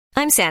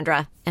I'm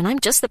Sandra, and I'm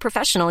just the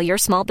professional your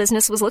small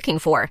business was looking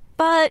for.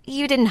 But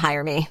you didn't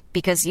hire me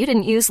because you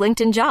didn't use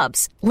LinkedIn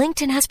Jobs.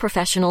 LinkedIn has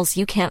professionals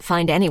you can't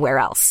find anywhere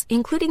else,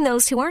 including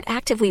those who aren't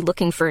actively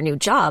looking for a new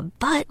job,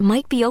 but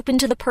might be open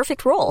to the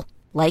perfect role,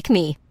 like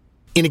me.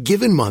 In a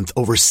given month,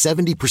 over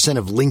 70%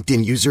 of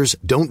LinkedIn users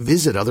don't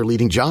visit other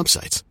leading job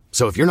sites.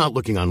 So if you're not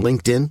looking on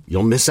LinkedIn,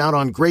 you'll miss out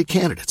on great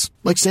candidates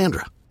like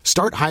Sandra.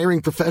 Start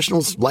hiring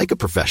professionals like a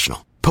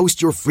professional.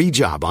 Post your free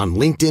job on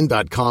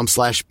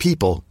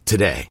linkedin.com/people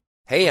today.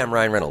 Hey, I'm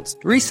Ryan Reynolds.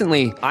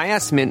 Recently, I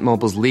asked Mint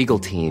Mobile's legal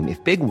team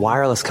if big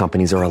wireless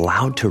companies are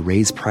allowed to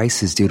raise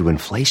prices due to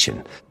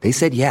inflation. They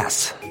said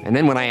yes. And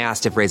then when I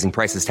asked if raising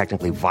prices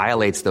technically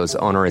violates those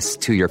onerous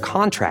 2-year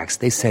contracts,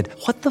 they said,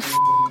 "What the f***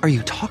 are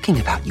you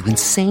talking about, you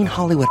insane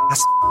Hollywood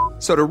ass?"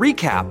 So to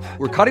recap,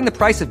 we're cutting the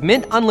price of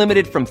Mint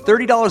Unlimited from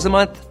 $30 a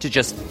month to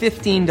just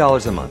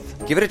 $15 a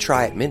month. Give it a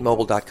try at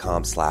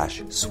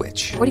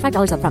mintmobile.com/switch.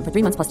 $45 up front for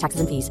 3 months plus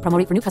taxes and fees. Promo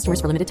rate for new customers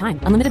for limited time.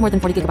 Unlimited more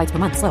than 40 gigabytes per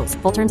month. Slows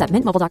full terms at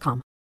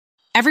mintmobile.com.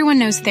 Everyone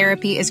knows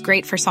therapy is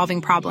great for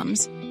solving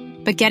problems,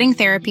 but getting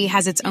therapy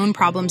has its own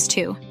problems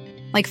too,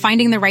 like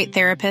finding the right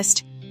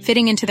therapist,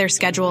 fitting into their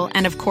schedule,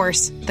 and of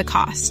course, the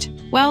cost.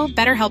 Well,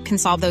 BetterHelp can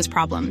solve those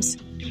problems.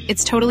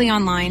 It's totally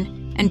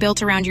online and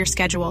built around your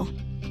schedule.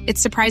 It's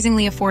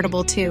surprisingly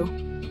affordable too.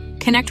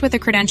 Connect with a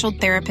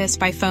credentialed therapist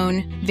by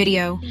phone,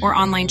 video, or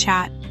online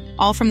chat,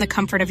 all from the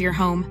comfort of your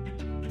home.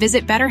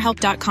 Visit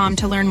BetterHelp.com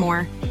to learn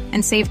more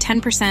and save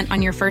 10%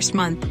 on your first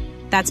month.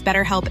 That's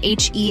BetterHelp,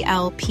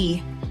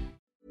 H-E-L-P.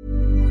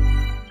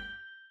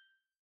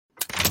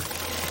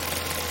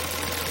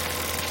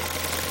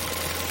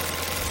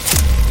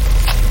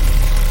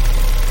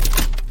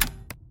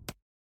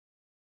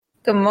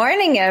 Good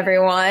morning,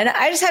 everyone.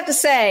 I just have to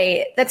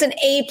say, that's an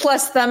A+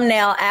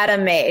 thumbnail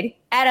Adam made.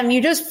 Adam,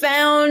 you just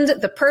found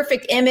the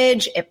perfect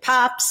image. It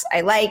pops. I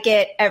like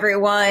it.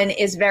 Everyone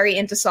is very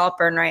into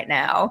Saltburn right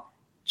now.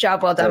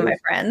 Job well done, my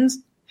friends.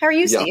 How are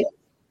you, Steve?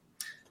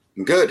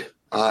 I'm good.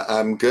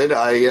 I'm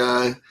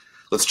good.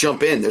 Let's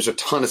jump in. There's a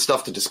ton of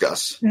stuff to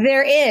discuss.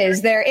 There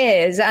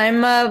is.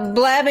 I'm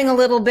blabbing a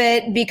little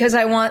bit because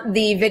I want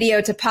the video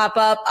to pop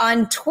up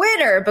on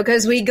Twitter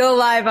because we go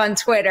live on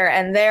Twitter,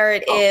 and there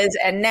it is.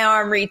 And now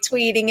I'm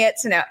retweeting it.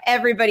 So now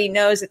everybody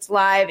knows it's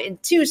live in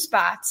 2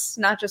 spots,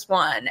 not just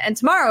 1. And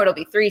tomorrow it'll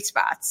be 3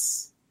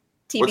 spots.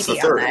 TBD What's the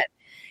third? on that.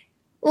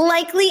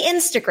 Likely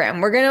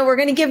Instagram. We're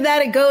gonna give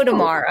that a go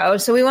tomorrow.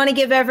 So we want to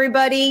give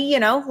everybody,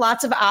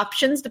 lots of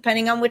options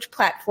depending on which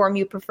platform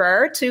you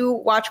prefer to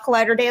watch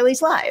Collider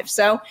Dailies live.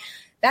 So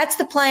that's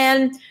the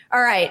plan.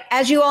 All right.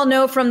 As you all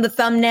know from the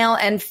thumbnail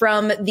and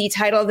from the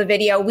title of the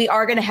video, we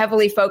are going to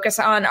heavily focus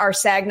on our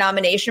SAG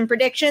nomination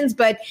predictions,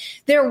 but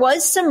there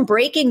was some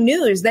breaking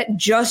news that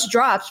just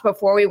dropped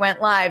before we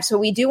went live. So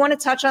we do want to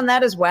touch on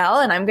that as well.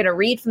 And I'm going to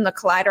read from the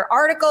Collider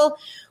article,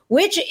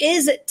 which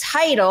is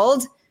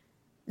titled,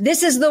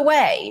 "This is the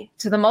way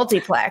to the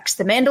multiplex.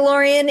 The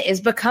Mandalorian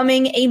is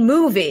becoming a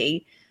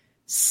movie."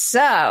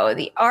 So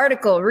the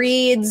article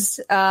reads,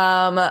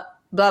 blah,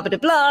 blah, blah,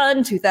 blah,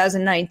 in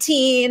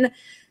 2019,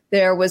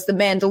 there was The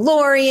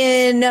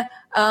Mandalorian,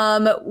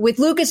 with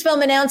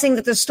Lucasfilm announcing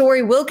that the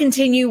story will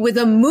continue with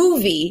a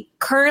movie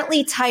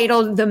currently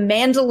titled The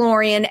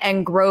Mandalorian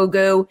and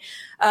Grogu.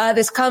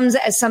 This comes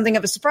as something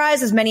of a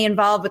surprise, as many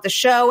involved with the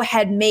show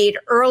had made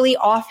early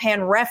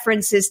offhand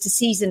references to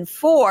season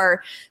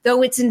 4,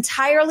 though it's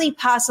entirely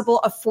possible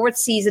a 4th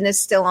season is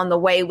still on the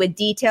way, with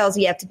details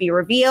yet to be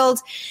revealed.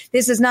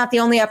 This is not the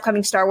only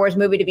upcoming Star Wars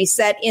movie to be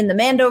set in the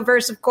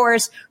Mandoverse, of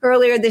course.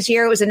 Earlier this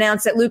year, it was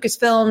announced that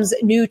Lucasfilm's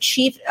new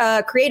chief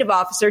creative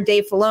officer,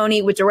 Dave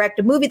Filoni, would direct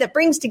a movie that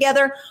brings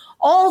together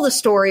all the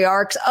story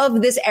arcs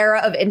of this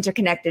era of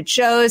interconnected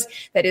shows.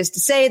 That is to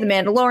say, The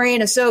Mandalorian,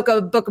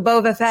 Ahsoka, Book of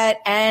Boba Fett,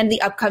 and the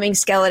upcoming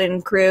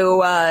Skeleton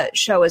Crew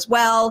show as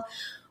well.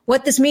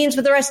 What this means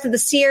for the rest of the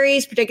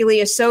series, particularly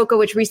Ahsoka,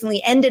 which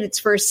recently ended its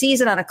first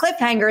season on a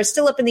cliffhanger, is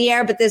still up in the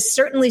air, but this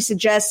certainly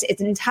suggests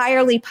it's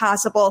entirely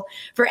possible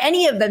for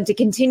any of them to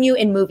continue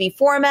in movie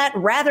format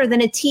rather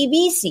than a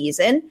TV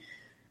season.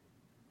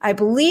 I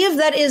believe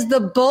that is the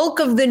bulk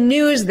of the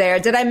news there.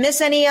 Did I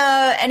miss any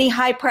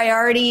high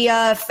priority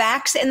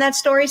facts in that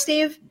story,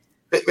 Steve?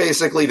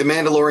 Basically, The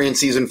Mandalorian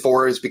Season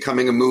 4 is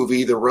becoming a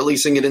movie. They're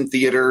releasing it in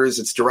theaters.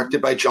 It's directed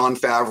by Jon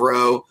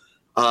Favreau.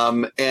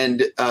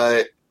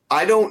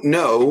 I don't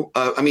know.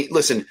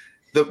 Listen,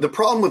 the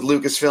problem with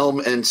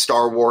Lucasfilm and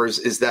Star Wars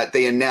is that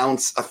they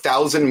announce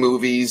 1,000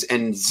 movies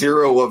and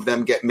 0 of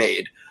them get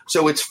made.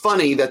 So it's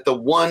funny that the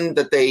one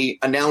that they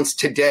announced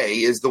today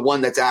is the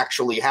one that's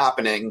actually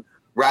happening,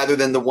 rather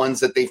than the ones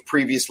that they've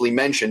previously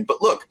mentioned.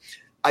 But look,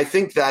 I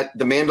think that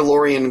The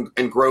Mandalorian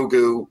and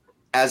Grogu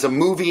as a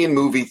movie in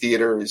movie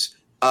theaters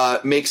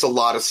makes a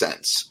lot of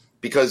sense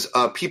because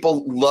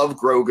people love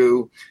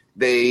Grogu.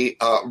 They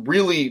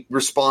really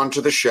respond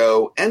to the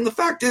show. And the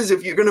fact is,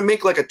 if you're going to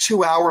make like a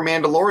 2-hour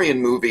Mandalorian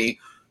movie,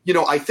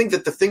 I think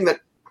that the thing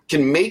that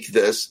can make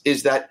this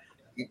is that,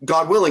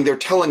 God willing, they're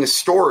telling a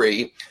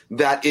story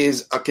that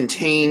is a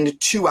contained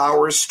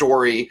 2-hour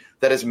story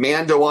that is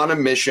Mando on a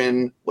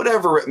mission,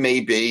 whatever it may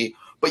be.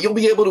 but you'll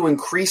be able to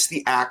increase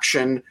the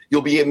action.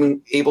 You'll be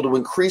able to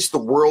increase the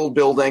world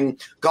building.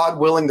 God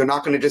willing, they're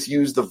not going to just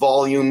use the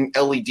volume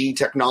LED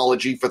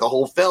technology for the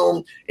whole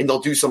film, and they'll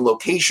do some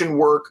location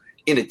work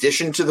in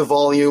addition to the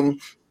volume.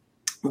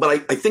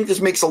 But I think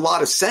this makes a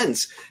lot of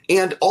sense.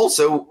 And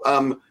also,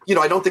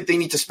 I don't think they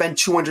need to spend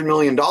 $200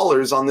 million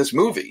on this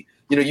movie.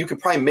 You could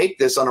probably make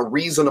this on a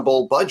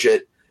reasonable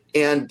budget,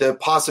 and the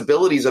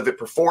possibilities of it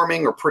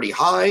performing are pretty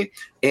high.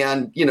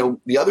 And,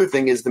 the other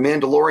thing is The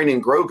Mandalorian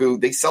and Grogu,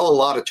 they sell a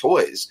lot of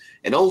toys.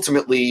 And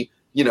ultimately,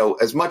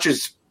 as much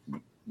as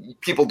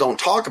people don't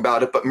talk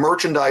about it, but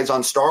merchandise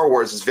on Star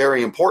Wars is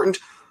very important.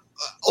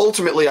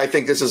 Ultimately, I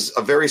think this is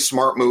a very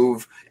smart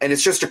move, and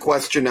it's just a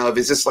question of,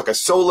 is this like a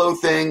solo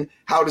thing?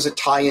 How does it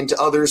tie into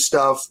other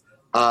stuff?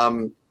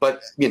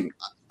 But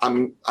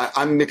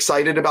I'm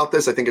excited about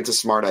this. I think it's a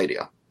smart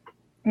idea.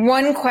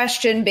 One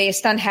question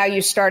based on how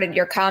you started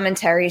your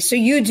commentary. So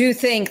you do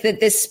think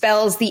that this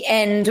spells the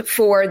end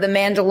for The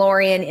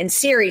Mandalorian in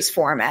series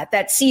format,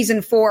 that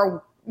season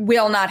 4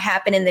 will not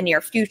happen in the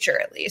near future,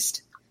 at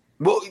least?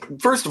 Well,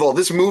 first of all,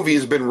 this movie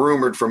has been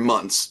rumored for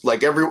months.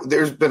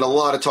 There's been a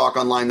lot of talk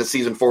online that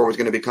season 4 was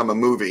going to become a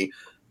movie.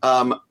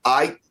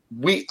 I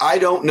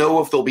don't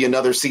know if there'll be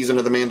another season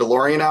of The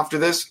Mandalorian after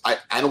this. I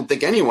don't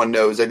think anyone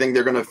knows. I think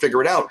they're going to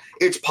figure it out.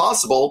 It's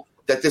possible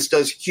that this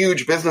does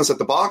huge business at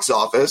the box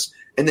office,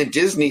 and then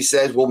Disney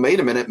says, well, wait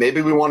a minute,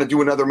 maybe we want to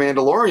do another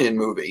Mandalorian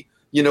movie.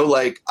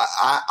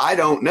 I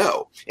don't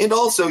know. And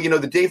also,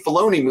 the Dave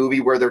Filoni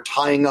movie where they're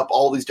tying up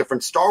all these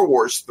different Star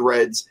Wars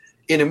threads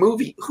in a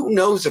movie, who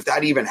knows if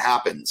that even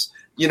happens?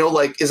 Is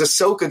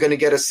Ahsoka going to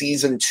get a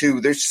season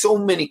 2? There's so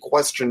many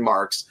question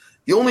marks.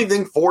 The only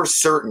thing for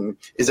certain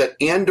is that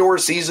Andor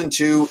season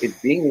 2 is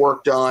being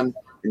worked on,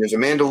 and there's a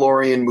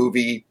Mandalorian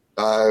movie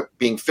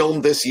being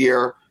filmed this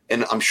year,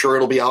 and I'm sure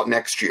it'll be out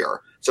next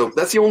year. So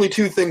that's the only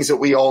two things that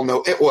we all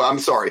know. Well, I'm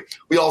sorry.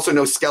 We also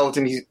know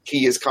Skeleton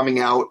Key is coming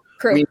out.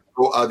 True. We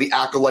know, The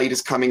Acolyte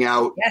is coming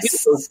out.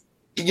 Yes.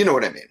 You know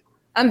what I mean.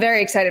 I'm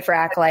very excited for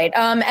Acolyte.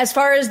 As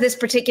far as this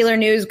particular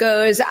news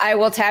goes, I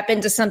will tap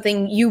into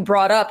something you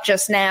brought up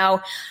just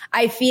now.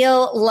 I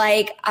feel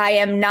like I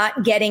am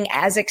not getting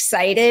as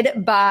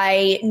excited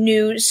by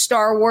new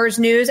Star Wars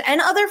news and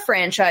other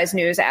franchise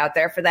news out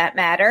there for that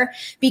matter,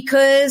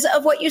 because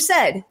of what you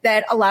said,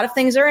 that a lot of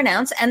things are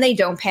announced and they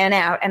don't pan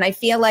out. And I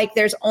feel like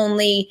there's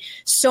only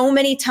so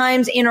many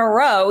times in a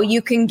row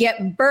you can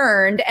get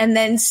burned and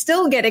then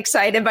still get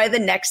excited by the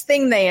next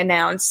thing they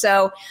announce.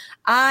 So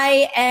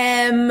I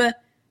am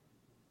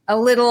a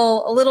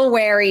little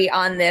wary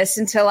on this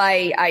until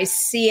I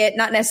see it,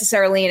 not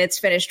necessarily in its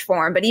finished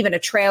form, but even a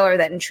trailer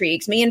that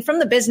intrigues me. And from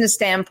the business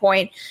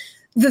standpoint,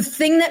 the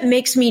thing that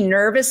makes me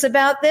nervous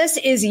about this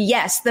is,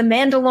 yes, The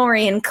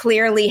Mandalorian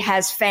clearly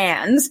has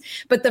fans,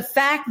 but the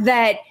fact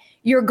that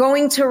you're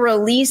going to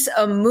release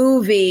a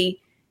movie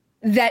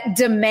that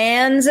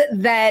demands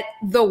that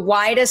the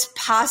widest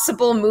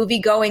possible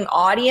movie-going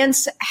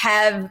audience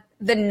have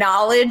the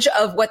knowledge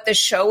of what the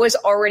show has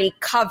already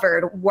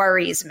covered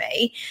worries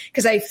me,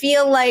 because I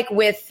feel like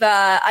with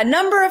a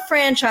number of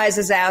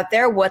franchises out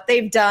there, what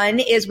they've done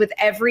is with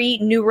every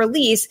new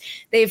release,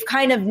 they've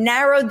kind of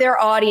narrowed their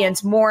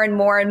audience more and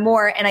more and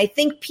more. And I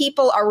think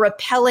people are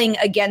repelling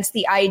against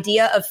the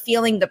idea of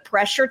feeling the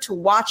pressure to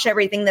watch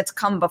everything that's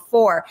come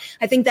before.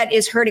 I think that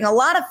is hurting a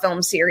lot of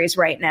film series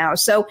right now.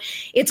 So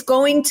it's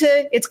going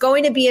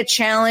to be a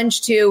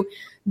challenge to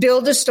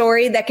build a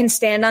story that can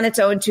stand on its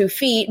own 2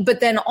 feet, but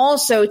then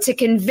also to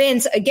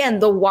convince, again,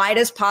 the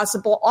widest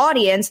possible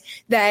audience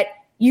that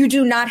you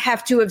do not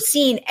have to have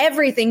seen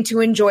everything to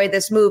enjoy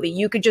this movie.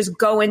 You could just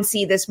go and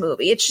see this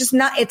movie.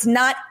 Not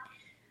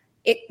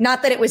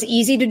that it was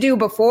easy to do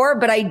before,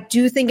 but I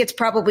do think it's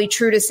probably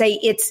true to say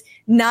it's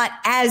not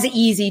as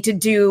easy to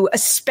do,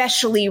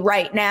 especially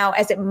right now,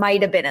 as it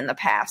might have been in the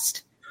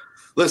past.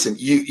 Listen,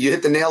 you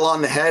hit the nail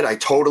on the head. I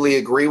totally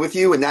agree with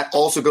you. And that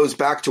also goes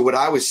back to what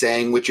I was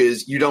saying, which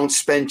is you don't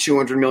spend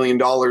 $200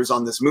 million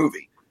on this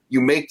movie.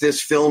 You make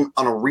this film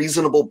on a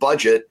reasonable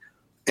budget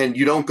and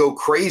you don't go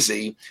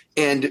crazy.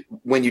 And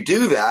when you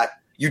do that,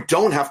 you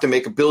don't have to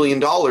make $1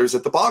 billion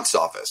at the box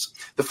office.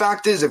 The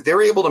fact is, if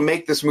they're able to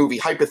make this movie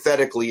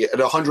hypothetically at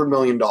 $100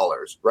 million,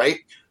 right,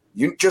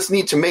 you just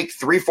need to make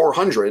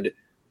 300-400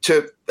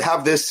 to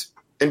have this.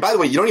 And by the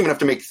way, you don't even have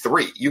to make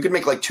 3. You could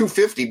make like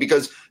 250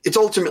 because it's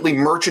ultimately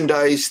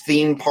merchandise,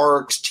 theme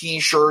parks,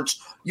 T-shirts.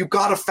 You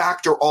got to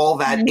factor all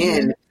that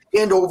in.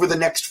 And over the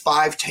next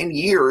 5-10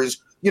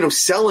 years,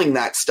 selling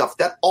that stuff,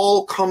 that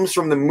all comes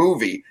from the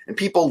movie and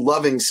people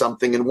loving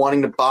something and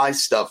wanting to buy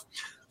stuff.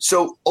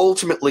 So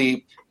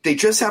ultimately, they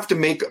just have to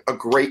make a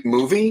great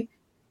movie.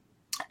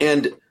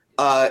 And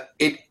I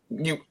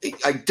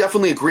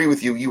definitely agree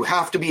with you. You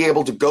have to be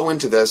able to go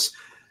into this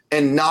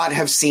and not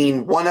have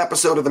seen one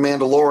episode of The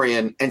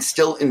Mandalorian and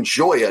still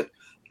enjoy it.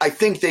 I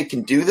think they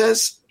can do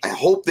this. I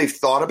hope they've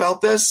thought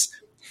about this.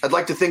 I'd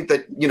like to think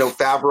that,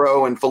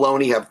 Favreau and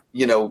Filoni have,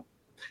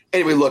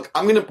 Anyway, look,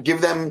 I'm going to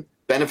give them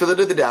benefit of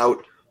the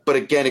doubt. But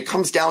again, it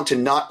comes down to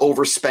not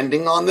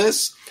overspending on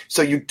this.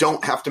 So you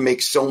don't have to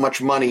make so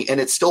much money and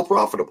it's still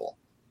profitable.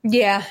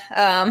 Yeah,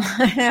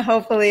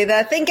 hopefully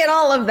thinking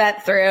all of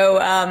that through.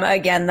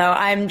 Again, though,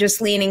 I'm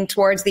just leaning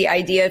towards the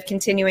idea of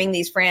continuing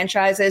these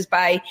franchises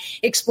by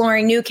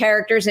exploring new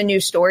characters and new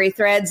story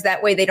threads.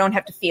 That way they don't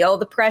have to feel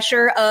the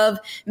pressure of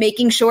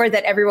making sure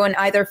that everyone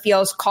either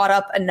feels caught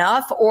up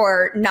enough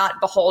or not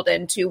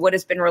beholden to what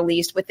has been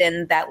released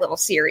within that little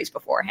series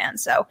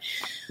beforehand. So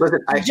listen,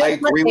 I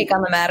agree take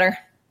on the matter.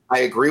 I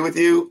agree with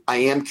you. I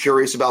am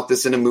curious about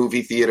this in a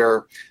movie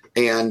theater,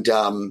 and,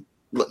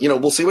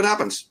 we'll see what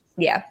happens.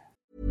 Yeah.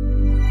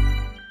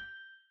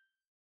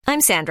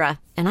 I'm Sandra,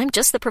 and I'm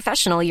just the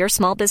professional your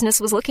small business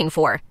was looking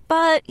for.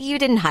 But you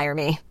didn't hire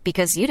me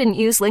because you didn't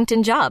use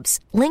LinkedIn Jobs.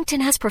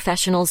 LinkedIn has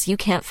professionals you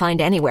can't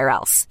find anywhere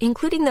else,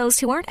 including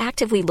those who aren't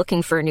actively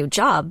looking for a new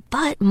job,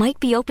 but might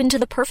be open to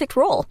the perfect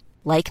role,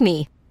 like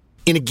me.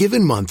 In a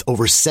given month,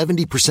 over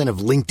 70% of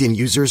LinkedIn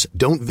users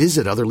don't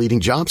visit other leading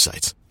job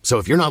sites. So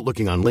if you're not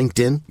looking on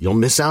LinkedIn, you'll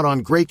miss out on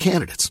great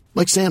candidates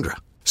like Sandra.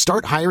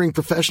 Start hiring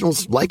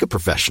professionals like a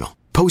professional.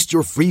 Post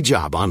your free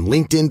job on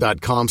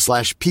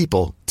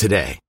linkedin.com/people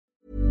today.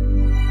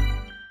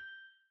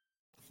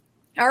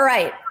 All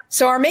right.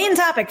 So our main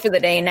topic for the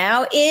day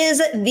now is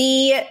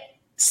the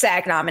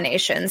SAG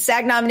nominations.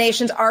 SAG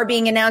nominations are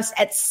being announced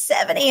at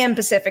 7 a.m.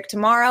 Pacific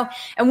tomorrow,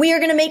 and we are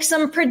going to make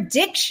some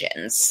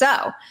predictions.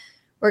 So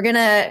we're going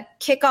to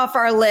kick off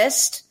our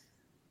list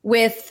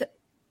with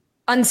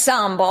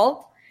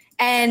Ensemble.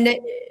 And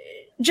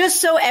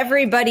just so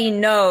everybody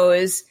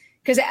knows,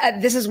 because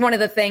this is one of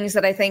the things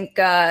that I think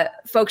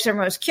folks are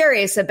most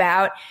curious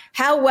about.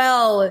 How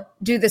well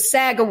do the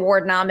SAG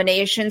Award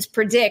nominations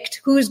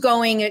predict who's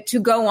going to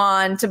go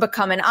on to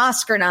become an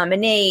Oscar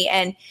nominee?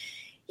 And,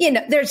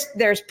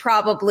 there's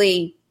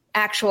probably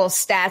actual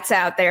stats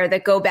out there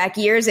that go back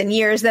years and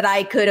years that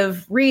I could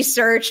have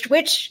researched,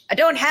 which I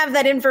don't have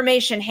that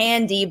information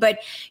handy. But,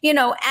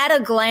 at a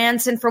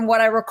glance and from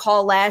what I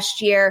recall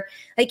last year,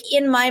 like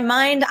in my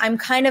mind, I'm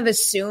kind of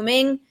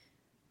assuming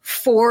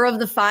 4 of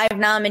the 5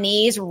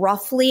 nominees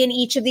roughly in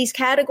each of these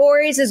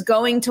categories is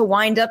going to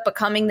wind up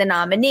becoming the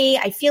nominee.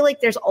 I feel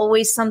like there's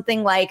always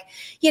something like,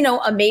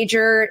 a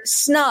major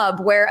snub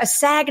where a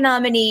SAG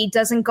nominee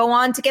doesn't go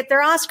on to get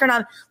their Oscar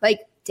nom, like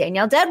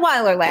Danielle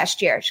Deadwyler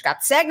last year. She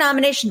got the SAG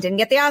nomination, didn't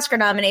get the Oscar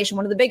nomination,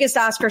 one of the biggest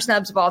Oscar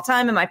snubs of all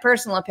time, in my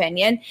personal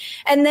opinion.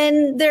 And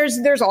then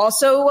there's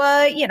also,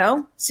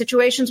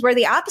 situations where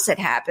the opposite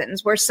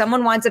happens, where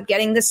someone winds up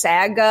getting the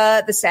SAG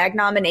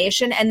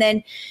nomination, and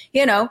then,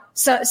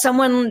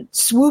 someone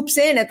swoops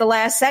in at the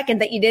last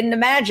second that you didn't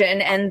imagine,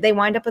 and they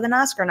wind up with an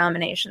Oscar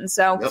nomination.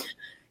 So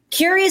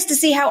Curious to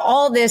see how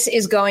all this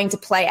is going to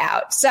play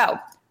out. So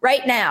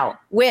right now,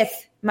 with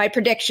my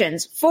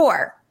predictions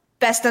for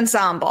Best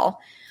Ensemble,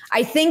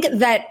 I think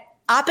that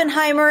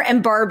Oppenheimer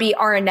and Barbie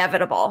are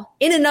inevitable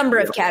in a number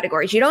of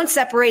categories. You don't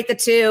separate the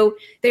two.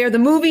 They are the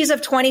movies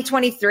of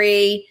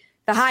 2023,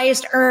 the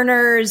highest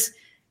earners,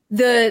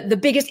 the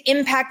biggest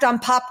impact on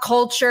pop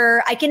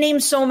culture. I can name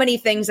so many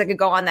things that could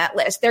go on that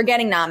list. They're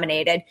getting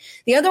nominated.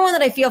 The other one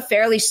that I feel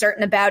fairly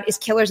certain about is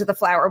Killers of the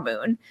Flower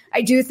Moon.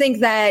 I do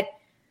think that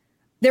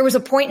there was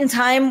a point in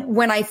time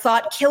when I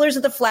thought Killers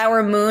of the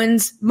Flower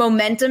Moon's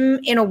momentum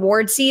in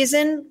award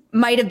season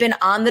might have been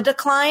on the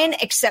decline,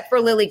 except for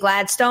Lily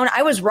Gladstone.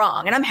 I was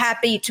wrong, and I'm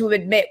happy to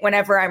admit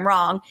whenever I'm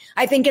wrong.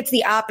 I think it's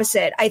the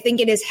opposite. I think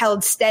it has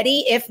held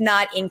steady, if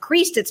not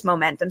increased its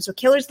momentum. So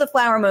Killers of the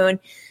Flower Moon.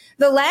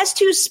 The last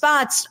 2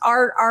 spots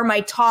are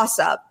my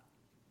toss-up.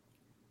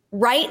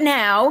 Right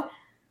now,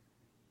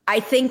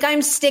 I think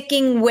I'm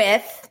sticking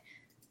with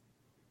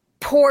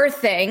Poor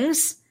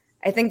Things.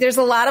 I think there's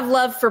a lot of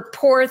love for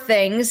Poor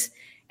Things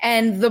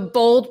and the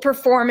bold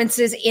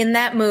performances in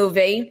that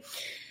movie.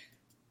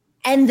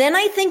 And then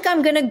I think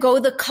I'm going to go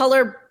the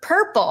color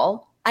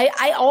purple.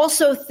 I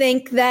also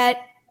think that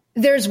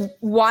there's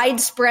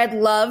widespread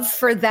love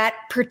for that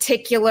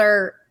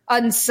particular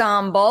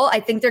ensemble.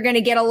 I think they're going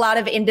to get a lot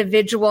of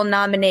individual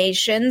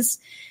nominations.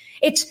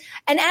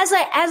 And as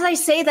I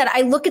say that,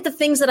 I look at the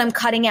things that I'm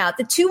cutting out.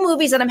 The 2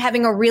 movies that I'm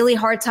having a really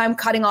hard time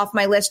cutting off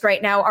my list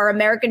right now are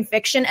American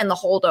Fiction and The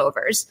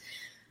Holdovers.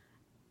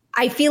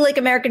 I feel like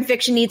American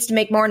Fiction needs to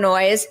make more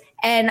noise,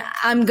 and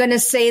I'm going to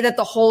say that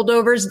The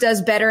Holdovers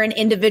does better in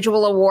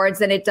individual awards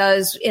than it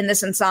does in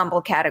this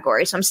ensemble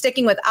category. So I'm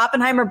sticking with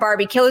Oppenheimer,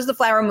 Barbie, Killers of the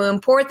Flower Moon,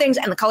 Poor Things,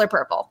 and The Color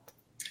Purple.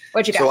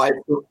 What you got?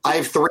 So I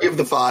have 3 of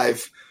the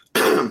 5.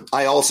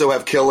 I also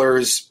have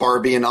Killers,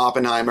 Barbie, and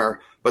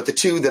Oppenheimer. But the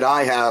 2 that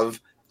I have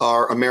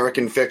are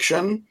American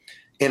Fiction,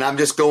 and I'm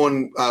just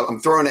going, I'm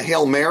throwing a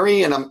Hail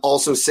Mary, and I'm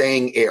also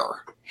saying Air.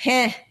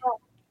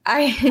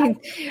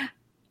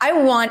 I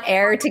want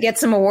Air to get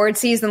some award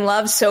season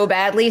love so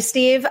badly,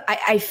 Steve.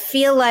 I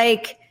feel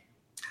like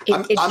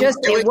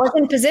it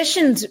wasn't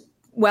positioned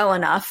well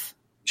enough.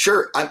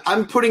 Sure.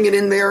 I'm putting it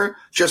in there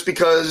just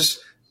because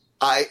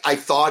I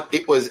thought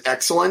it was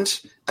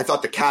excellent. I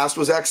thought the cast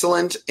was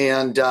excellent,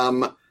 and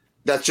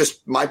that's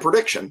just my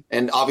prediction.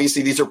 And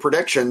obviously these are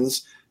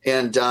predictions,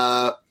 and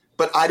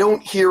but I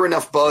don't hear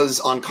enough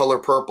buzz on Color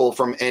Purple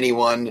from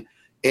anyone.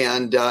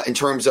 And in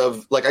terms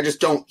of, like, I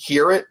just don't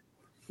hear it.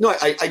 No,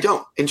 I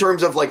don't. In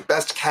terms of, like,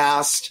 best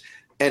cast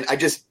And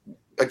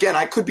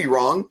I could be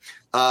wrong.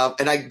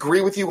 And I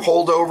agree with you,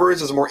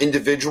 holdovers is more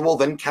individual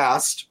than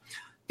cast.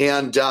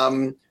 And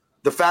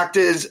the fact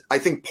is, I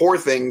think Poor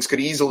Things could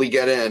easily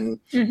get in,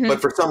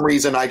 but for some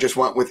reason I just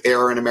went with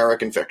Air in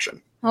American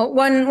Fiction. Well,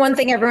 one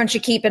thing everyone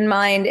should keep in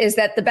mind is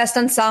that the Best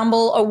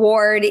Ensemble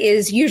Award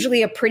is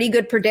usually a pretty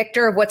good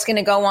predictor of what's going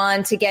to go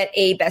on to get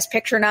a Best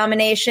Picture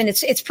nomination.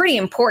 It's pretty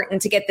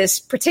important to get this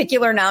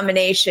particular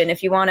nomination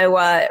if you want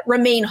to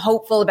remain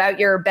hopeful about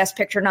your Best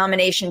Picture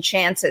nomination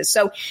chances.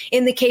 So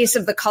in the case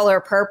of The Color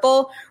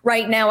Purple,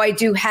 right now I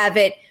do have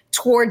it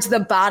towards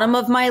the bottom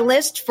of my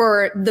list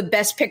for the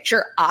Best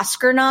Picture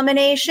Oscar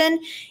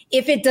nomination.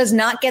 If it does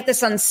not get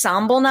this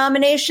ensemble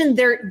nomination,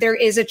 there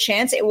is a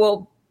chance it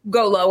will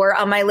go lower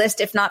on my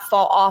list, if not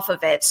fall off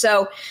of it.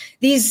 So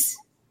these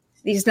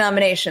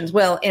nominations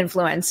will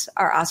influence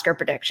our Oscar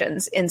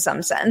predictions in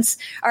some sense.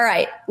 All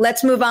right,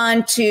 let's move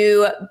on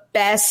to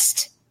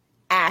Best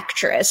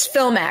Actress,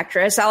 Film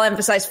Actress. I'll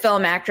emphasize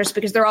Film Actress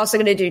because they're also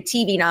going to do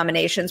TV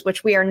nominations,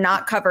 which we are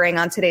not covering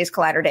on today's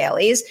Collider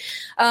Dailies.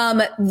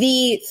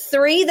 The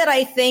three that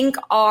I think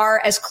are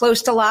as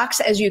close to locks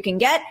as you can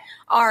get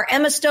are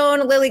Emma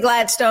Stone, Lily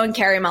Gladstone,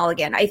 Carey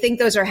Mulligan. I think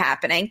those are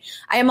happening.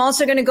 I am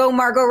also going to go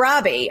Margot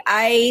Robbie.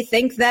 I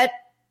think that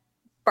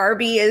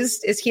Barbie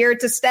is here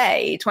to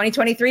stay.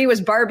 2023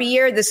 was Barbie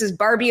year. This is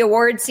Barbie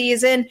award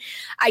season.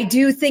 I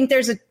do think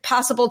there's a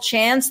possible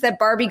chance that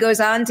Barbie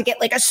goes on to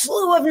get like a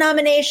slew of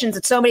nominations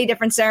at so many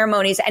different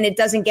ceremonies, and it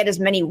doesn't get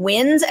as many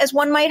wins as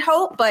one might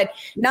hope, but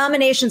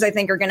nominations I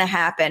think are going to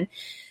happen.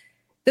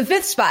 The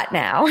fifth spot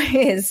now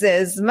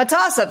is my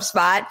toss-up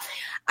spot.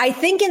 I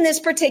think in this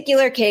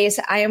particular case,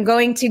 I am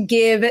going to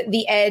give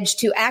the edge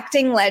to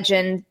acting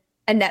legend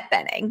Annette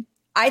Bening.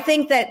 I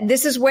think that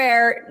this is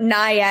where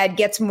Nyad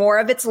gets more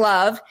of its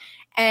love,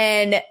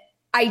 and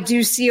I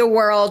do see a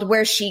world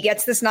where she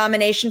gets this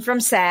nomination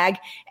from SAG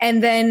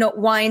and then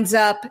winds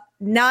up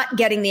not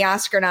getting the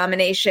Oscar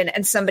nomination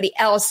and somebody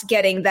else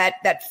getting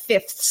that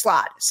fifth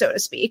slot, so to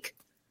speak.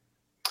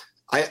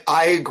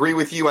 I agree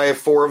with you. I have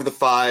 4 of the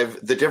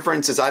 5. The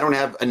difference is I don't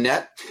have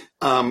Annette.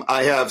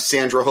 I have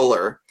Sandra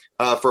Hüller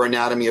for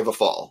Anatomy of a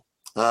Fall.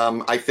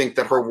 I think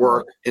that her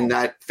work in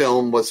that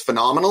film was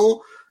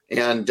phenomenal.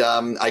 And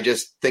I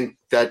just think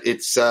that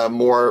it's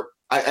more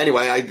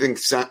anyway, I think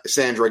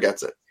Sandra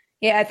gets it.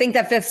 Yeah, I think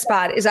that fifth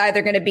spot is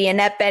either going to be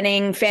Annette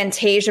Bening,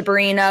 Fantasia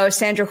Barrino,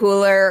 Sandra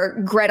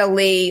Hüller, Greta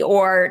Lee,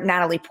 or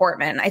Natalie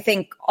Portman. I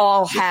think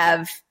all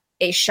have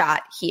a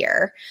shot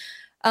here.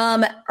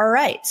 All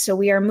right, so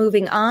we are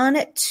moving on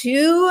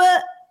to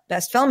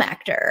Best Film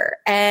Actor.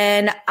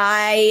 And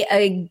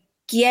I,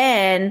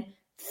 again,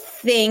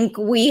 think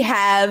we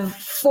have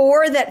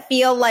 4 that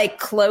feel like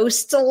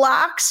close to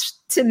locks,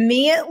 to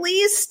me at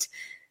least,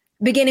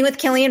 beginning with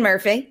Cillian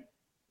Murphy.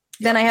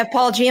 Then I have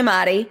Paul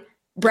Giamatti,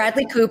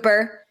 Bradley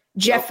Cooper,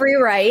 Jeffrey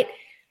Wright.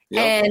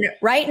 Yep. And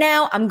right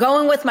now I'm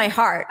going with my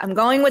heart. I'm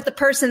going with the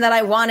person that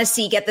I want to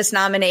see get this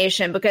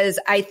nomination because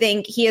I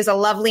think he is a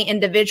lovely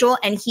individual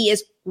and he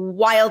is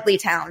wildly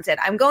talented.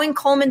 I'm going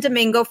Coleman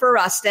Domingo for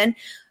Rustin.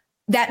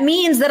 That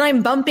means that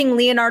I'm bumping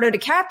Leonardo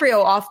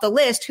DiCaprio off the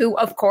list, who,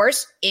 of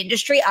course,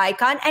 industry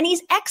icon, and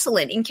he's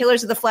excellent in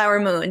Killers of the Flower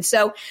Moon.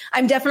 So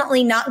I'm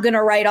definitely not going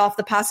to write off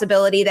the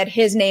possibility that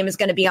his name is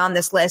going to be on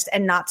this list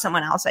and not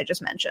someone else I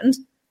just mentioned.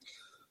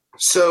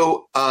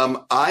 So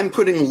I'm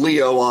putting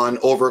Leo on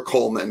over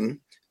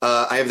Coleman.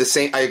 I have the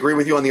same. I agree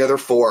with you on the other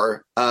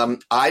 4.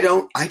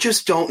 I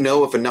just don't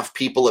know if enough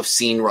people have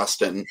seen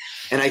Rustin,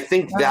 and I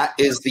think that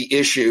is the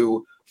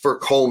issue for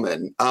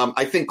Coleman.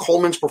 I think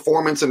Coleman's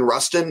performance in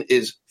Rustin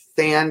is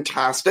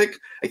fantastic.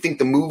 I think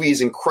the movie is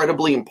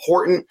incredibly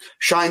important,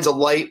 shines a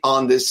light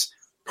on this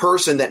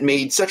person that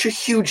made such a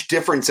huge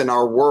difference in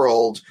our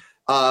world.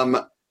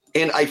 And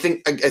I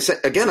think,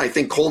 again, I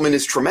think Coleman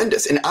is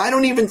tremendous. And I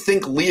don't even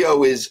think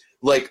Leo is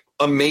like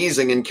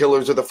amazing in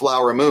Killers of the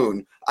Flower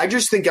Moon. I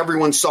just think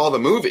everyone saw the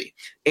movie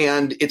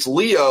and it's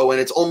Leo and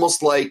it's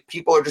almost like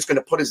people are just going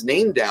to put his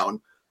name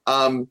down.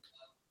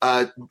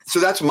 So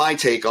that's my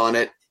take on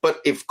it. But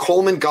if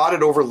Coleman got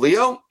it over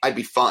Leo, I'd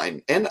be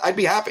fine and I'd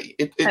be happy.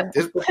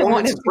 His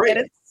performance is great.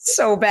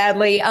 So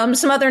badly.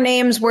 Some other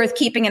names worth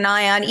keeping an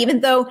eye on,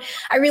 even though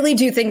I really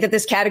do think that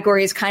this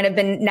category has kind of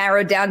been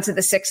narrowed down to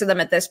the 6 of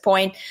them at this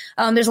point.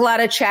 There's a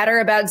lot of chatter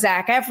about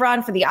Zac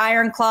Efron for the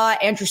Iron Claw,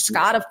 Andrew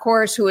Scott, of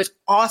course, who is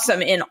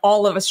awesome in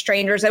All of Us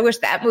Strangers. I wish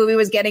that movie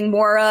was getting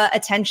more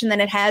attention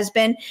than it has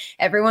been.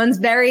 Everyone's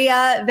very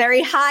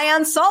high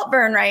on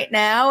Saltburn right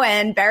now,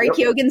 and Barry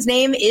Keoghan's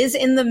name is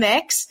in the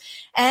mix.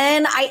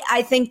 And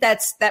I think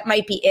that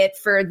might be it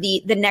for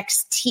the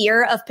next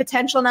tier of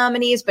potential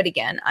nominees. But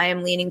again, I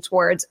am leaning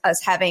towards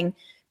us having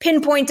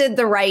pinpointed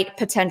the right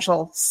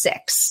potential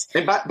 6.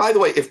 And by the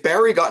way, if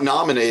Barry got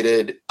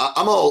nominated,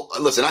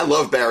 listen, I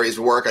love Barry's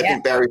work. I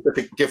think Barry's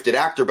such a gifted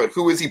actor, but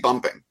who is he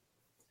bumping?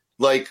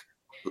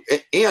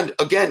 And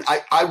again,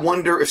 I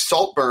wonder if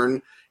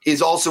Saltburn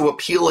is also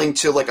appealing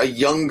to like a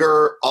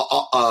younger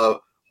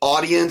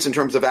audience in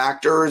terms of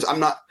actors.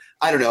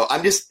 I don't know.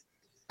 I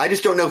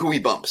just don't know who he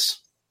bumps.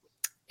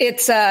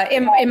 It's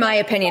in my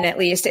opinion, at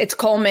least, it's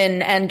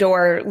Coleman and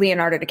or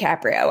Leonardo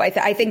DiCaprio.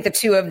 I think the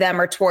two of them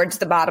are towards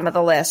the bottom of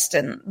the list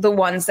and the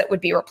ones that would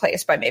be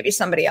replaced by maybe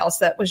somebody else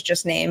that was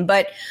just named.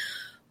 But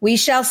we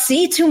shall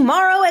see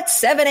tomorrow at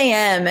 7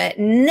 a.m.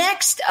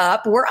 Next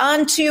up, we're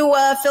on to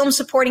film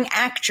supporting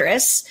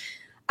actress.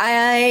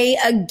 I,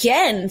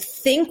 again,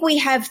 think we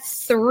have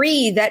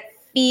three that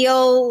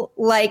feel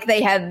like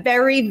they have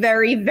very,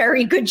 very,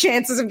 very good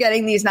chances of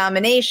getting these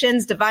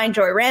nominations. Divine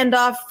Joy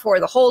Randolph for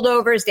The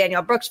Holdovers,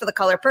 Danielle Brooks for The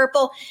Color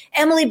Purple,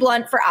 Emily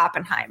Blunt for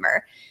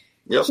Oppenheimer.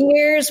 Yep.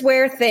 Here's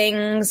where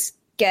things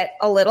get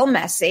a little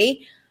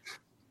messy.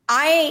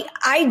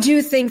 I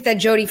do think that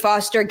Jodie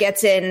Foster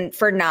gets in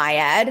for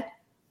Naiad.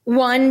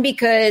 One,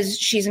 because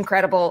she's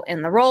incredible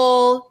in the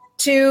role.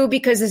 Two,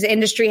 because this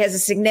industry has a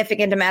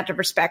significant amount of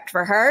respect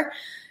for her.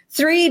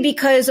 Three,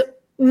 because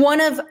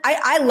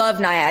I love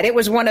Naiad. It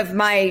was one of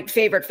my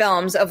favorite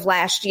films of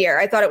last year.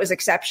 I thought it was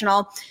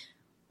exceptional.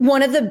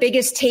 One of the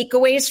biggest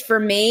takeaways for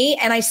me,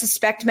 and I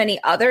suspect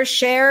many others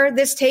share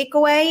this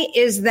takeaway,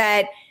 is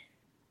that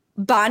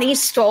Bonnie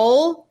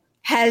Stoll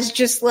has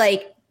just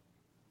like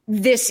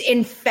this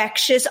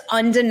infectious,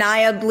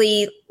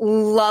 undeniably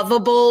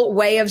lovable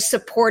way of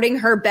supporting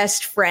her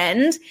best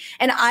friend.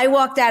 And I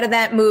walked out of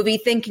that movie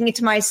thinking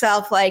to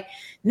myself, like,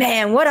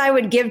 man, what I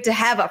would give to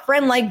have a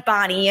friend like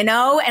Bonnie, you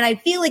know? And I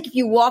feel like if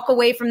you walk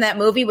away from that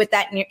movie with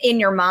that in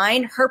your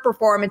mind, her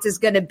performance is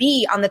going to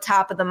be on the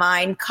top of the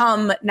mind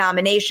come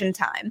nomination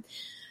time.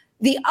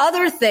 The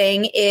other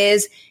thing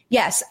is,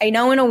 yes, I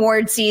know in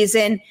award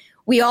season,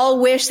 we all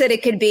wish that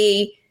it could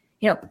be,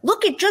 you know,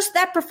 look at just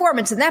that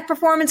performance and that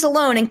performance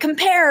alone and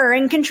compare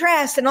and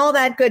contrast and all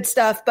that good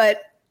stuff.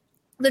 But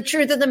the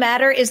truth of the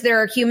matter is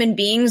there are human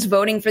beings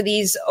voting for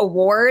these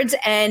awards.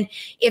 And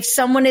if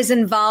someone is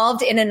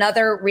involved in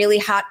another really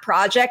hot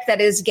project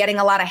that is getting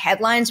a lot of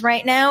headlines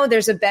right now,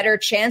 there's a better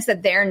chance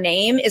that their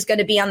name is going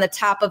to be on the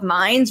top of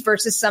minds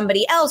versus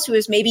somebody else who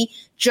is maybe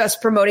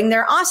just promoting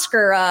their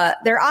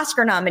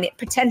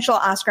potential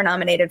Oscar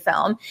nominated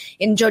film.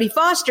 In Jodie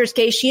Foster's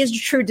case, she is a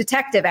true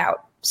detective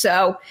out.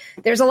 So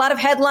there's a lot of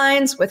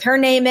headlines with her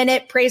name in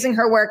it, praising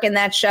her work in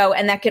that show,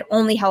 and that could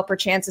only help her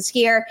chances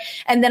here.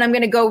 And then I'm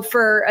going to go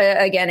for,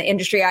 again,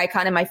 industry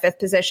icon in my fifth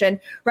position.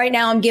 Right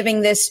now, I'm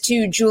giving this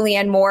to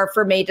Julianne Moore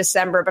for May,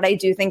 December, but I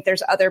do think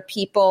there's other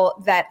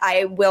people that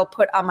I will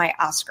put on my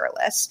Oscar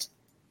list.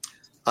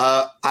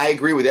 I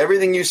agree with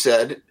everything you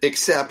said,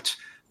 except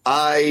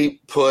I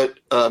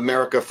put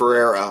America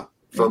Ferrera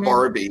for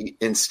Barbie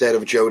instead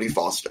of Jodie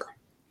Foster.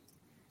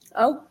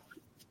 Oh,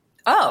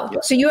 yeah.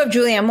 So you have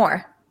Julianne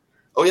Moore.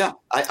 Oh, yeah.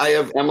 I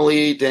have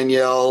Emily,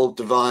 Danielle,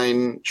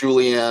 Divine,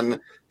 Julianne.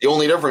 The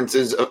only difference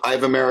is I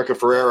have America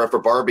Ferrera for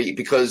Barbie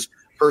because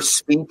her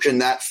speech in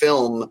that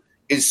film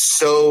is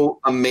so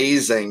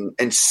amazing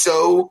and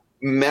so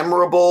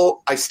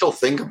memorable. I still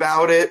think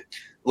about it.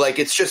 Like,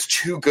 it's just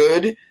too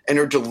good. And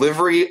her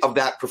delivery of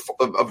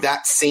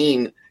that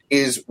scene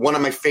is one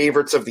of my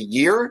favorites of the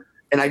year.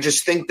 And I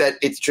just think that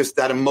it's just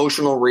that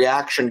emotional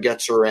reaction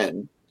gets her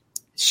in.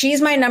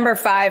 She's my number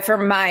 5 for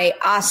my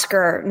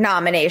Oscar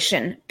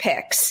nomination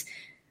picks.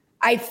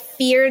 I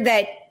fear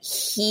that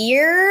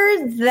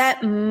here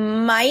that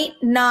might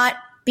not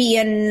be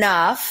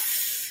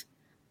enough.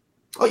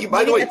 Oh,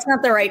 by the way, that's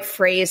not the right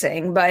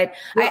phrasing, but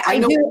well, I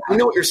know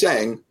what you're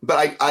saying.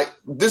 But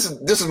this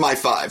is my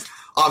 5.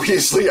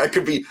 Obviously, I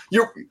could be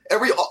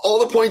all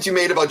the points you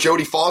made about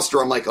Jodie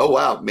Foster. I'm like, oh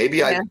wow,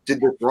 maybe I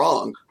did this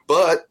wrong,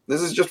 but this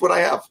is just what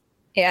I have.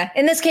 Yeah.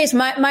 In this case,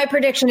 my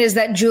prediction is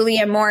that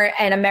Julianne Moore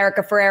and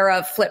America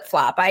Ferrera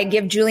flip-flop. I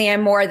give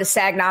Julianne Moore the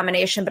SAG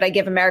nomination, but I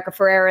give America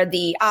Ferrera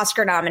the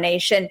Oscar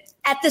nomination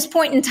at this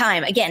point in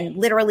time. Again,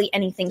 literally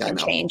anything can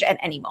change at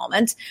any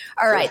moment.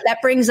 All right.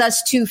 That brings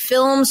us to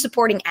film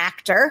supporting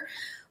actor.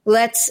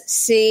 Let's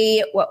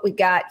see what we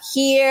got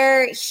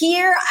here.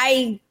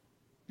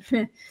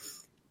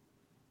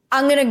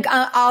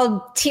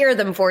 I'll tier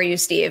them for you,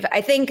 Steve.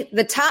 I think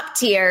the top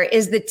tier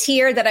is the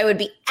tier that I would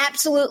be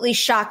absolutely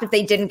shocked if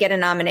they didn't get a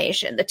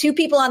nomination. The two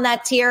people on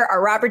that tier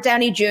are Robert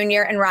Downey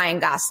Jr. and Ryan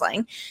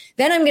Gosling.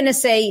 Then I'm going to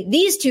say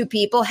these two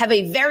people have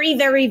a very,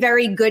 very,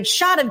 very good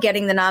shot of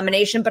getting the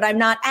nomination, but I'm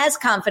not as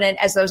confident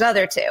as those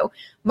other two,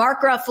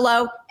 Mark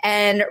Ruffalo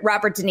and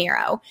Robert De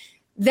Niro.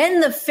 Then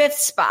the fifth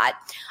spot,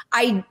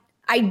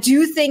 I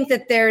do think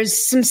that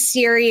there's some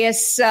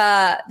serious,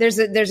 there's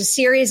a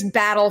serious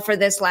battle for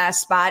this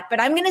last spot,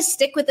 but I'm going to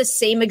stick with the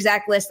same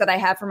exact list that I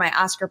have for my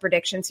Oscar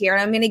predictions here.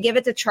 And I'm going to give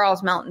it to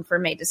Charles Melton for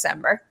May,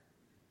 December.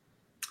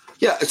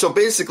 Yeah. So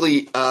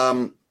basically,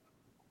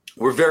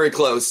 we're very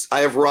close. I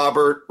have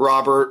Robert,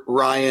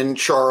 Ryan,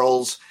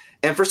 Charles,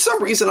 and for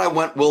some reason I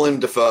went Willem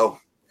Dafoe.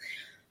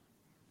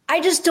 I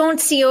just don't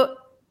see.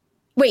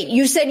 Wait,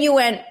 you said you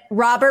went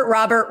Robert,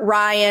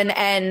 Ryan,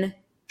 and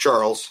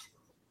Charles.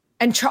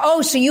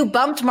 So you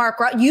bumped Mark.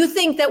 You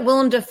think that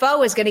Willem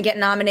Dafoe is going to get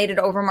nominated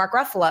over Mark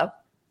Ruffalo?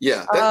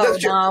 Yeah.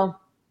 That's no.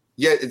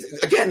 Yeah.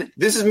 Again,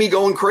 this is me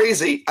going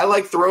crazy. I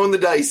like throwing the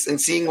dice and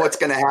seeing what's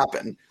going to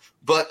happen.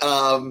 But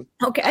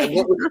okay,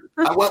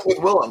 I went with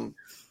Willem.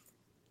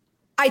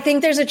 I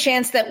think there's a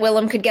chance that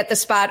Willem could get the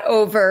spot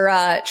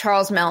over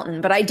Charles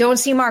Melton, but I don't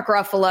see Mark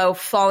Ruffalo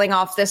falling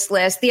off this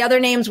list. The other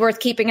names worth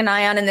keeping an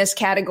eye on in this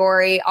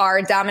category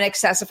are Dominic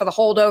Sessa for The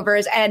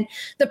Holdovers, and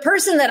the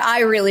person that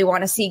I really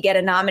want to see get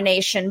a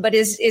nomination, but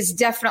is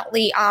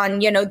definitely on,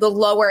 the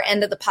lower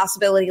end of the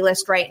possibility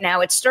list right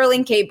now. It's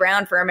Sterling K.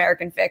 Brown for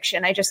American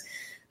Fiction.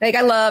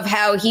 I love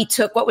how he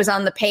took what was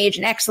on the page,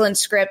 an excellent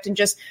script, and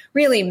just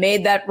really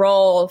made that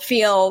role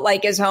feel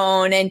like his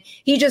own. And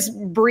he just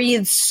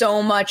breathed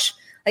so much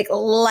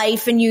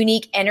life and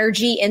unique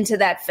energy into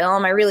that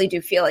film. I really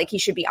do feel like he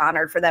should be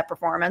honored for that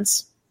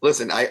performance.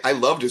 Listen, I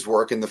loved his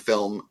work in the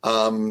film.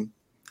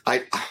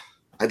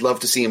 I'd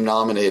love to see him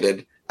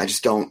nominated. I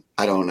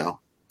don't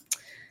know.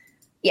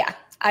 Yeah.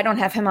 I don't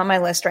have him on my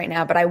list right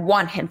now, but I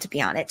want him to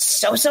be on it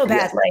so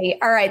badly. Yeah.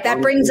 All right,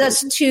 that brings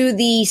us to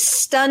the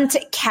stunt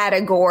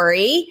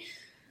category.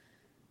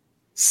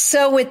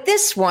 So with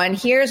this one,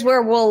 here's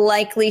where we'll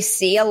likely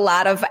see a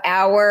lot of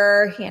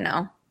our,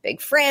 big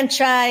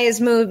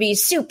franchise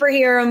movies,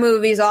 superhero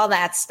movies, all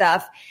that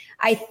stuff.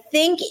 I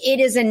think it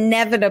is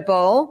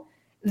inevitable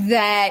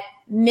that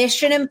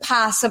Mission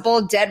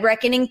Impossible Dead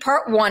Reckoning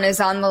Part 1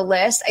 is on the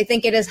list. I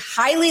think it is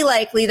highly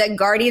likely that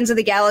Guardians of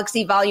the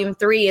Galaxy Volume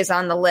 3 is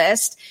on the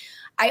list.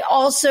 I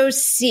also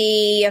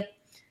see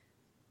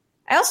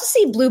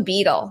Blue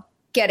Beetle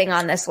getting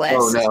on this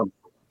list. Oh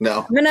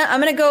no. I'm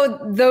gonna go.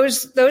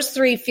 Those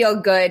three feel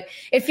good.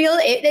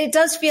 It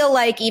does feel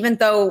like, even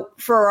though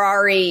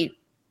Ferrari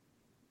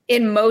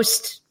in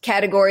most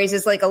categories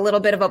is like a little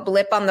bit of a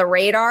blip on the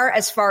radar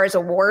as far as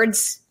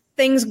awards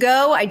things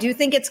go, I do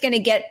think it's going to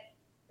get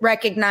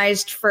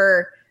recognized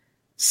for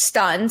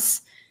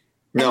stunts.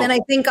 No. And then I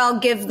think I'll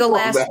give the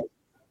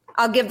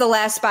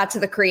last spot to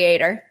The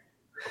Creator.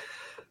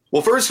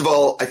 Well, first of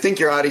all, I think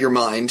you're out of your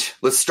mind.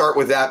 Let's start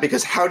with that,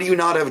 because how do you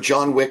not have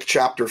John Wick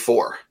Chapter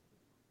 4?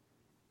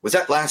 Was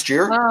that last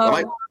year?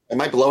 Am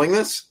I blowing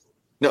this?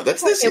 No,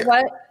 that's this year.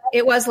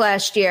 It was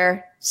last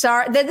year.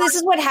 Sorry, this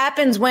is what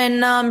happens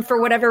when,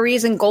 for whatever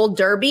reason, Gold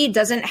Derby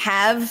doesn't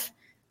have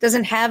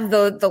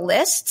the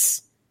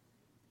lists.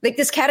 Like,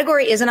 this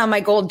category isn't on my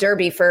Gold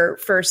Derby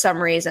for some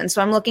reason.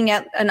 So I'm looking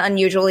at an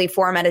unusually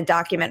formatted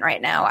document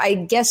right now. I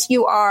guess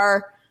you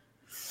are.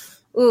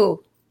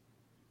 Ooh.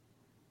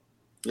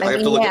 I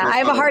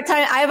have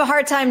a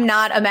hard time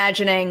not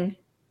imagining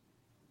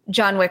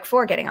John Wick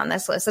 4 getting on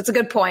this list. That's a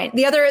good point.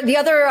 The other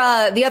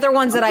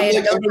ones that I'm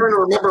trying to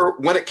remember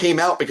when it came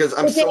out, because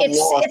I'm so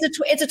lost.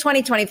 It's a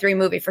 2023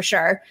 movie for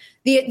sure.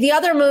 The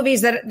other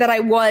movies that I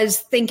was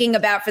thinking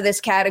about for this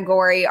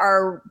category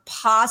are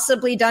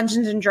possibly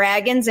Dungeons and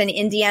Dragons and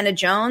Indiana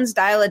Jones,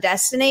 Dial of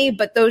Destiny,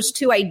 but those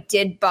two I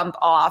did bump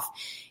off.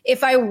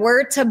 If I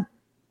were to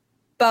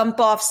bump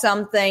off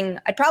something,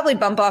 I'd probably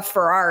bump off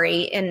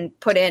Ferrari and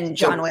put in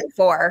John Wick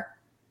 4.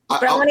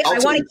 But I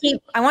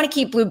want to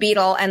keep Blue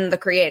Beetle and The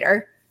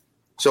Creator.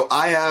 So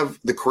I have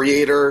The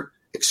Creator,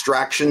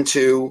 Extraction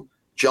 2,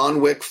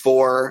 John Wick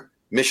 4,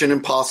 Mission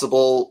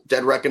Impossible,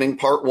 Dead Reckoning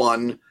Part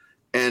 1,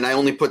 and I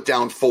only put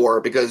down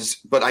 4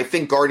 but I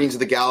think Guardians of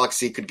the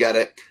Galaxy could get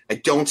it. I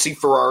don't see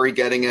Ferrari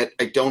getting it.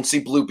 I don't see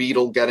Blue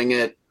Beetle getting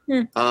it.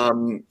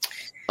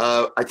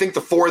 I think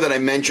the 4 that I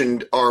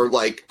mentioned are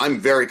I'm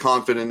very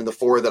confident in the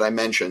 4 that I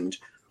mentioned.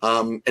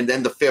 And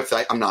then the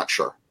 5th, I'm not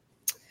sure.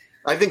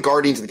 I think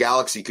Guardians of the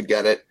Galaxy could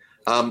get it.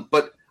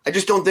 But I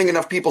just don't think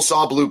enough people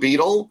saw Blue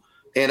Beetle.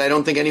 And I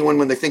don't think anyone,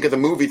 when they think of the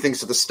movie,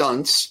 thinks of the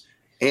stunts.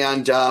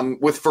 And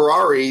with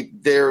Ferrari,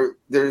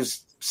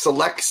 there's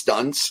select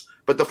stunts.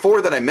 But the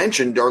 4 that I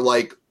mentioned are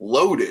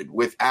loaded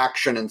with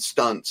action and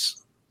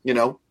stunts,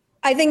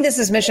 I think this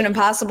is Mission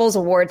Impossible's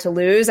award to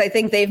lose. I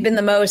think they've been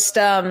the most,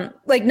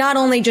 not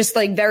only just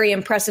very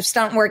impressive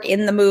stunt work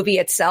in the movie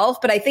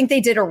itself, but I think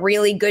they did a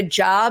really good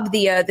job,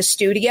 the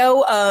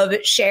studio, of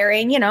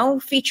sharing,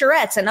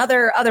 featurettes and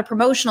other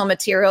promotional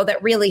material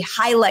that really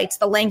highlights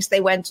the lengths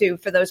they went to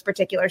for those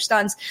particular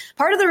stunts.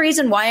 Part of the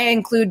reason why I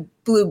include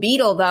Blue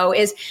Beetle, though,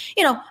 is,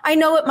 I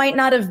know it might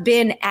not have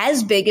been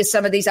as big as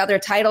some of these other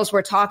titles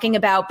we're talking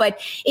about,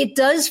 but it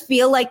does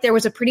feel like there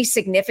was a pretty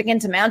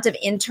significant amount of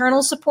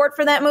internal support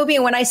for that movie.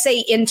 And when I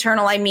say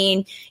internal, I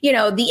mean,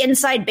 the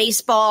inside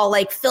baseball,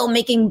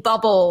 filmmaking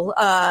bubble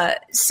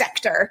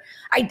sector.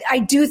 I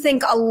do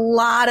think a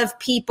lot of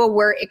people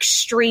were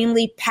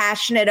extremely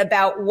passionate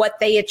about what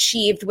they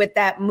achieved with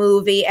that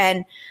movie.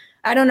 And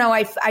I don't know.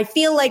 I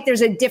feel like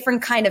there's a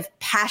different kind of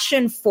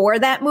passion for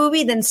that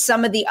movie than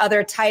some of the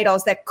other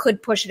titles that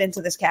could push it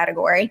into this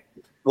category.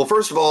 Well,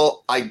 first of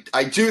all,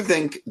 I do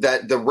think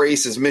that the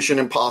race is Mission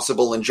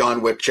Impossible and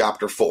John Wick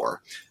Chapter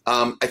 4.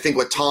 I think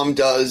what Tom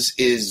does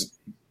is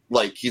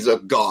he's a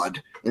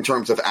god in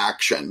terms of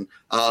action.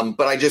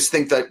 But I just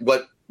think that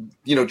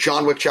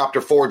John Wick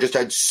Chapter 4 just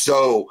had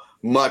so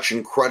much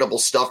incredible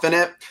stuff in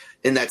it.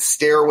 In that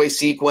stairway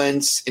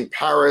sequence in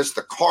Paris,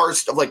 the car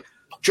stuff,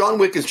 John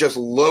Wick is just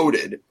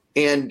loaded,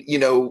 and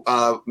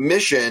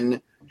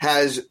Mission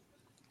has,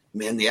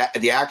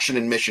 the action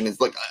in Mission is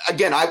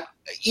again.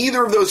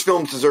 Either of those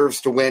films deserves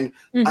to win.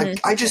 Mm-hmm.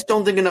 I just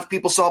don't think enough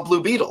people saw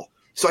Blue Beetle,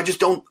 so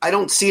I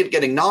don't see it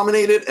getting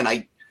nominated, and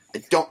I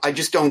I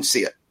just don't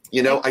see it.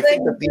 You know, I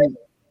think that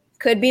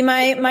could be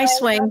my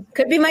swing.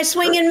 Could be my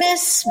swing and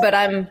miss, but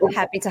I'm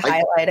happy to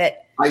highlight it.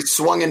 I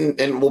swung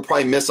and we'll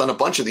probably miss on a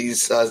bunch of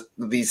these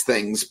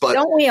things, but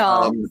don't we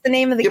all? It's the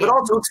name of the game. But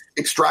also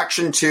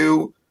Extraction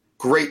 2,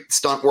 great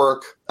stunt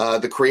work.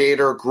 The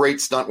Creator, great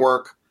stunt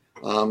work.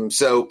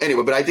 So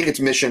anyway, but I think it's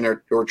Mission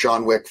or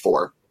John Wick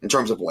 4 in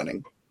terms of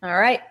winning. All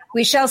right.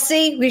 We shall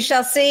see. We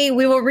shall see.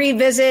 We will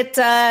revisit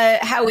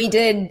how we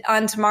did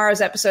on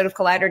tomorrow's episode of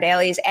Collider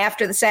Dailies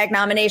after the SAG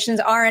nominations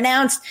are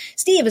announced.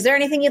 Steve, is there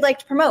anything you'd like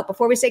to promote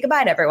before we say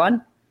goodbye to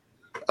everyone?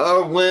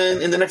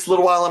 When in the next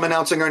little while, I'm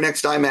announcing our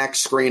next IMAX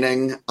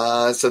screening.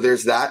 So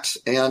there's that.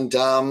 And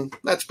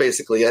that's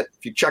basically it.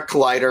 If you check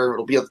Collider,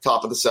 it'll be at the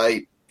top of the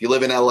site. If you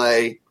live in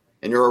LA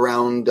and you're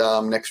around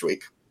next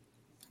week.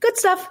 Good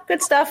stuff.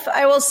 Good stuff.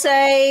 I will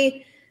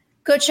say,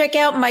 go check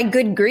out my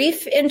Good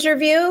Grief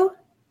interview.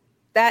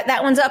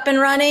 That one's up and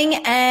running.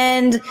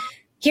 And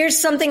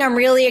here's something I'm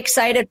really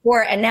excited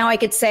for. And now I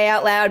could say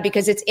out loud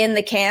because it's in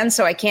the can,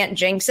 so I can't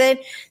jinx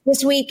it.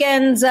 This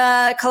weekend's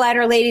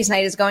Collider Ladies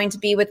Night is going to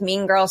be with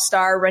Mean Girl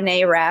star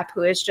Renee Rapp,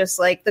 who is just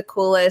like the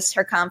coolest.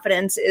 Her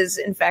confidence is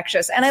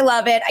infectious. And I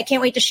love it. I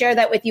can't wait to share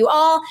that with you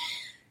all.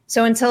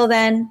 So until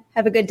then,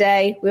 have a good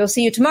day. We will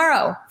see you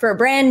tomorrow for a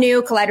brand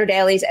new Collider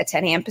Dailies at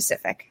 10 a.m.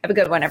 Pacific. Have a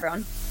good one,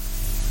 everyone.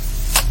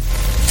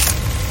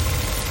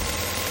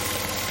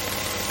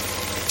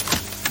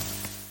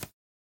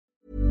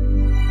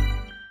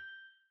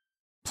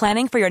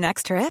 Planning for your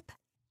next trip?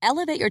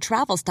 Elevate your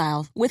travel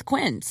style with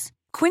Quince.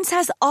 Quince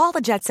has all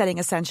the jet-setting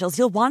essentials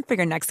you'll want for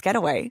your next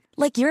getaway,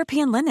 like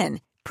European linen,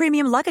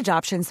 premium luggage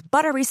options,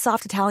 buttery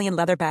soft Italian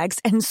leather bags,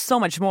 and so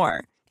much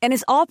more. And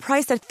is all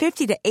priced at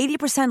 50 to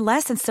 80%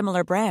 less than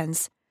similar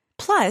brands.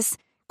 Plus,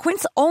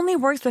 Quince only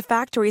works with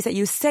factories that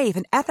use safe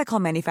and ethical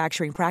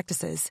manufacturing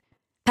practices.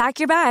 Pack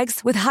your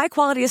bags with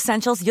high-quality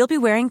essentials you'll be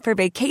wearing for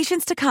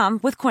vacations to come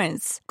with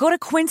Quince. Go to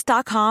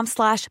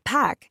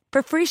quince.com/pack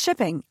for free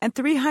shipping and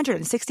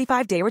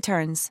 365-day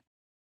returns.